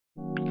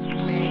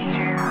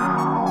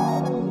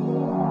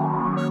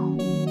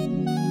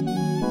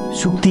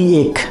सुक्ति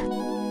 1।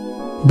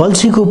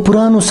 बल्छीको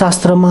पुरानो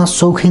शास्त्रमा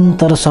शौखिन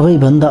तर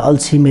सबैभन्दा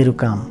अल्छी मेरो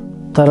काम।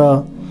 तर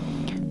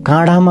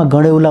काँडामा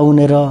गडेउला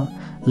उनेर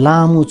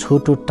लामो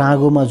छोटो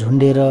टाँगोमा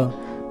झुन्डेर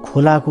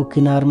खोलाको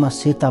किनारमा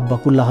सेता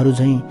बकुल्लाहरू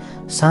झैँ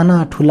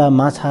साना ठुला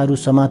माछाहरू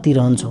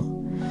समातिरहन्छौँ।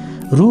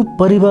 रूप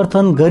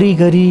परिवर्तन गरी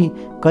गरी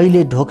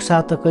कहिले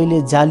ढोक्सा त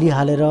कहिले जाली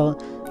हालेर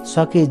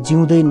सके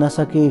जिउँदै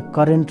नसके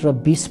करेन्ट र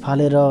विष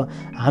फालेर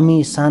हामी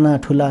साना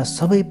ठुला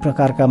सबै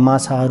प्रकारका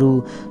माछाहरू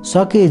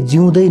सके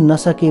जिउँदै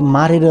नसके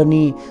मारेर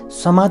नि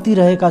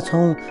समातिरहेका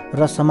छौँ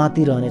र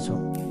समातिरहनेछौँ।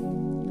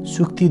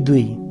 सुक्ति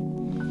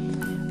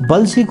 2।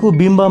 बल्छीको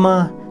बिम्बमा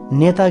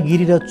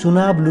नेतागिरी र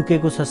चुनाव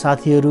लुकेको छ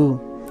साथीहरू।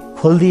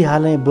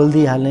 खोल्दिहालेँ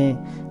बोल्दिहालेँ,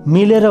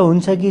 मिलेर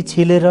हुन्छ कि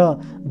छिलेर,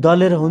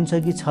 दलेर हुन्छ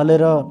कि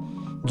छलेर,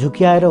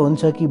 झुक्याएर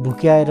हुन्छ कि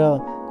भुक्याएर,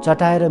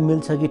 चटाएर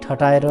मिल्छ कि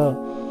ठटाएर,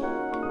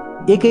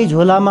 एकै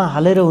झोलामा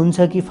हालेर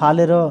हुन्छ कि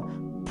फालेर,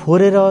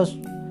 फोरेर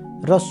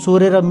र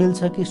सोरेर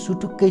मिल्छ कि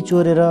सुटुक्कै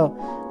चोरेर,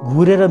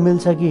 घुरेर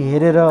मिल्छ कि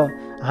हेरेर,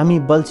 हामी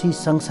बल्छी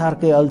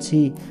संसारकै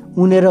अल्छी,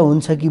 उनेर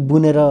हुन्छ कि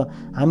बुनेर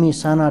हामी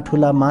साना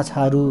ठुला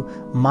माछाहरू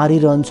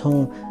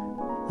मारिरहन्छौँ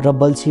र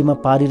बल्छीमा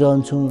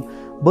पारिरहन्छौँ।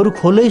 बरु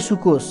खोलै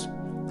सुकोस्,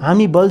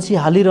 हामी बल्छी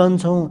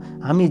हालिरहन्छौँ,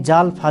 हामी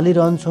जाल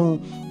फालिरहन्छौँ।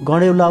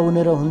 गडेउला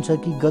उनेर हुन्छ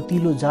कि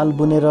गतिलो जाल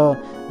बुनेर,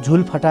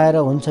 झुल फटाएर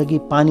हुन्छ कि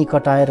पानी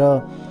कटाएर,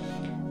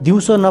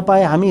 दिउँसो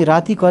नपाए हामी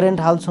राति करेन्ट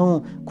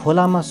हाल्छौँ,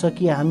 खोलामा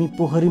सकिए हामी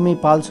पोखरीमै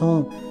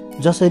पाल्छौँ।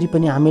 जसरी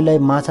पनि हामीलाई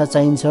माछा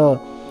चाहिन्छ।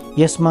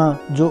 यसमा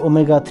जो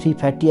ओमेगा 3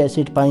 फ्याटी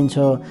एसिड पाइन्छ,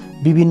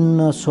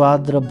 विभिन्न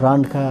स्वाद र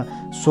ब्रान्डका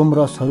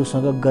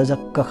सोमरसहरूसँग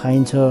गजक्क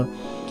खाइन्छ।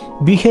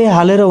 बिखे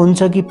हालेर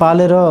हुन्छ कि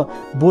पालेर,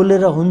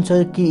 बोलेर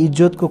हुन्छ कि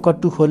इज्जतको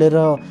कट्टु खोलेर,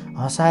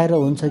 हँसाएर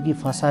हुन्छ कि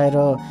फसाएर,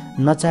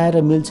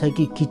 नचाएर मिल्छ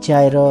कि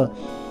किच्याएर,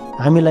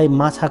 हामीलाई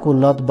माछाको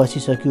लत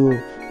बसिसक्यो।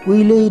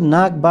 उहिले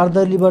नाक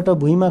बार्दलीबाट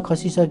भुइँमा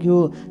खसिसक्यो।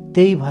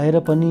 त्यही भएर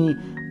पनि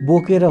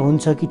बोकेर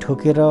हुन्छ कि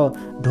ठोकेर,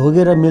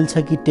 ढोगेर मिल्छ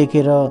कि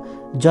टेकेर,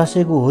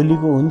 जसेको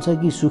होलीको हुन्छ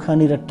कि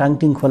सुखानी र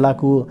टाङटिङ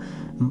खोलाको,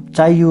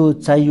 चाहियो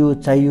चाहियो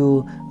चाहियो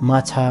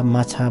माछा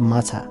माछा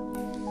माछा।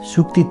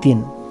 सुक्ति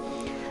 3।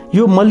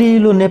 यो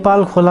मलिलो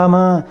नेपाल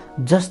खोलामा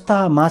जस्ता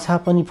माछा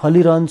पनि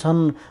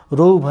फलिरहन्छन्।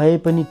 रौ भए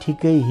पनि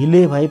ठिकै,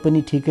 हिले भए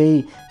पनि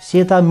ठिकै,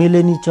 सेता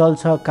मिले नि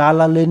चल्छ,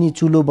 कालाले नि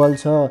चुलो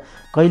बल्छ।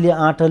 कहिले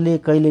आँटले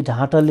कहिले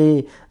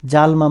ढाँटले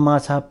जालमा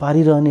माछा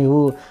पारिरहने हो।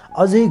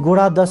 अझै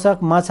गोडा दशक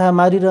माछा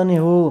मारिरहने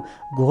हो।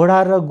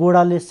 घोडा र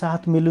गोडाले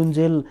साथ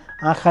मिलुन्जेल,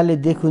 आँखाले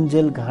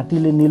देखुन्जेल,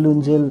 घाँटीले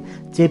निलुन्जेल,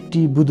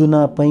 चेप्टी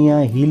बुदुना पैया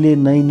हिले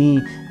नैनी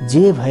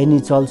जे भए नि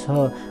चल्छ।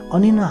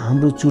 अनि न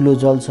हाम्रो चुलो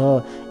जल्छ।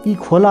 यी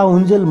खोला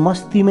हुन्जेल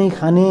मस्तीमै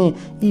खाने,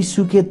 यी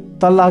सुके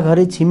तल्ला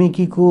घरे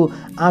छिमेकीको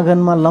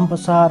आँगनमा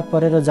लम्पसार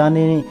परेर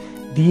जाने,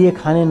 दिए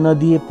खाने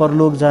नदिए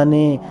परलोक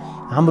जाने।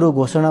 हाम्रो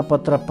घोषणा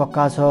पत्र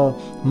पक्का छ,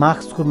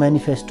 मार्क्सको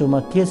म्यानिफेस्टोमा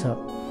के छ?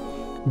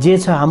 जे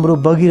छ हाम्रो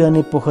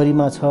बगिरहने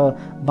पोखरीमा छ,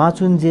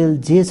 बाँचुन्जेल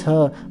जे छ,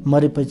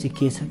 मरेपछि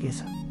के छ के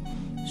छ।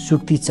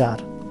 सुक्ति 4।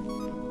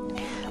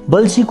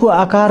 बल्छीको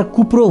आकार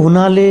कुप्रो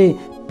हुनाले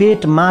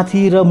पेट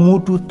माथि र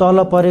मुटु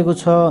तल परेको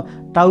छ,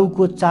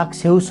 टाउको चाक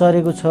छेउ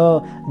सरेको छ,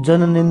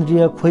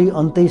 जननेन्द्रिय खोइ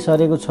अन्तै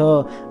सरेको छ,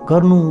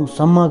 गर्नु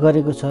सम्म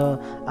गरेको छ।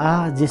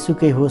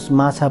 जेसुकै होस्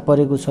माछा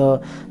परेको छ।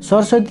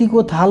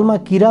 सरस्वतीको थालमा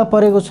किरा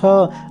परेको छ,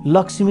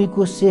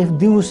 लक्ष्मीको सेफ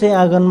दिउँसै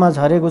आँगनमा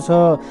झरेको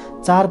छ,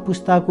 4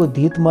 पुस्ताको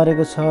धित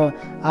मरेको छ।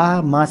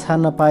 माछा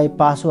नपाए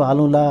पासो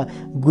हालौँला,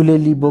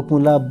 गुलेली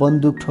बोकौँला,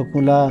 बन्दुक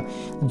ठोकौँला,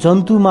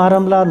 जन्तु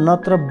मारौँला,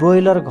 नत्र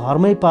ब्रोइलर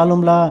घरमै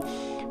पालौँला।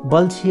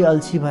 बल्छी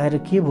अल्छी भएर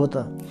के भो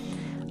त?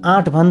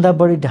 8 भन्दा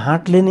बढी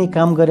ढाँटले नै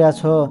काम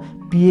गरेछ।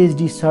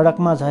 PhD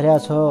सडकमा झर्या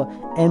छ।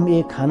 MA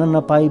खान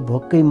नपाई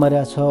भोक्कै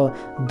मर्या छ।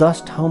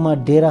 10 ठाउँमा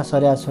डेरा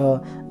सर्या छ।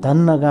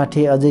 धन्न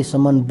गाँठे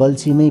अझैसम्म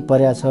बल्छीमै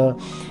पर्या छ।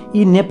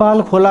 यी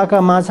नेपाल खोलाका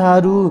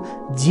माछाहरू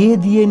जे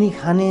दिए नि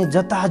खाने,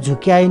 जता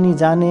झुक्याए नि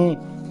जाने।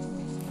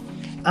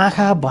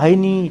 आँखा भए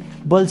नि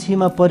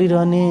बल्छीमा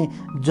परिरहने,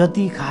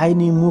 जति खाए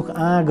नि मुख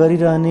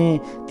गरिरहने।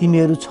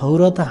 तिमीहरू छौ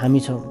र त हामी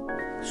छौँ।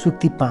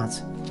 सुक्ति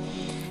 5।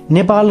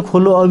 नेपाल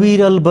खोलो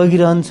अविरल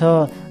बगिरहन्छ,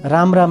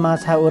 राम्रा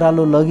माछा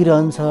ओह्रालो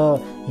लगिरहन्छ।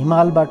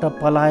 हिमालबाट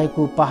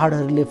पलाएको,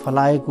 पहाडहरूले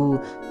फलाएको,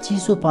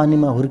 चिसो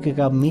पानीमा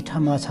हुर्केका मिठा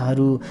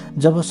माछाहरू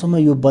जबसम्म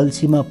यो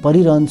बल्छीमा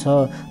परिरहन्छ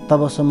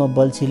तबसम्म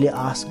बल्छीले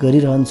आश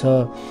गरिरहन्छ।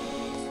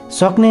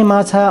 सक्ने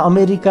माछा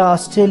अमेरिका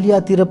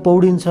अस्ट्रेलियातिर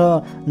पौडिन्छ,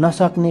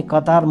 नसक्ने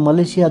कतार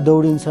मलेसिया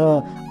दौडिन्छ।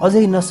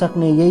 अझै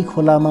नसक्ने यही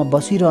खोलामा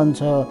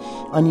बसिरहन्छ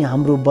अनि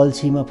हाम्रो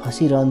बल्छीमा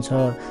फसिरहन्छ।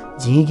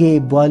 झिँगे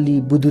ब्वाली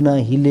बुदुना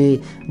हिले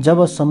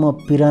जबसम्म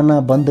पिराना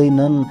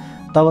बन्दैनन्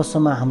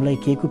तबसम्म हामीलाई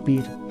के को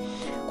पीर।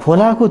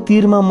 खोलाको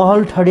तीरमा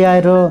महल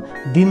ठड्याएर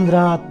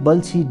दिनरात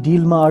बल्छी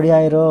डिलमा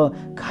अड्याएर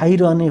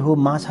खाइरहने हो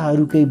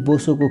माछाहरूकै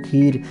बोसोको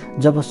खिर।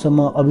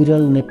 जबसम्म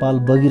अविरल नेपाल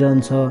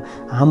बगिरहन्छ,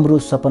 हाम्रो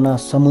सपना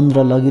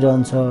समुद्र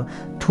लगिरहन्छ।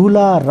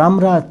 ठुला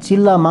राम्रा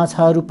चिल्ला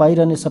माछाहरू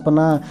पाइरहने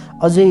सपना,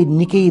 अझै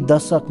निकै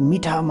दशक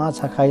मिठा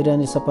माछा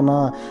खाइरहने सपना,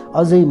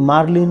 अझै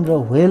मार्लिन र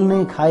व्हेल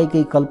नै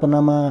खाएकै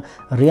कल्पनामा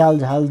रियाल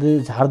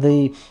झार्दै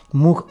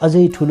मुख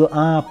अझै ठुलो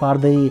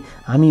पार्दै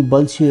हामी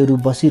बल्छीहरू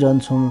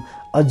बसिरहन्छौँ,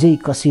 अझै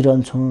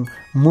कसिरहन्छौँ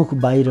मुख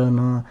बाहिरहन,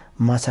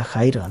 माछा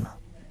खाइरहन।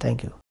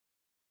 Thank you.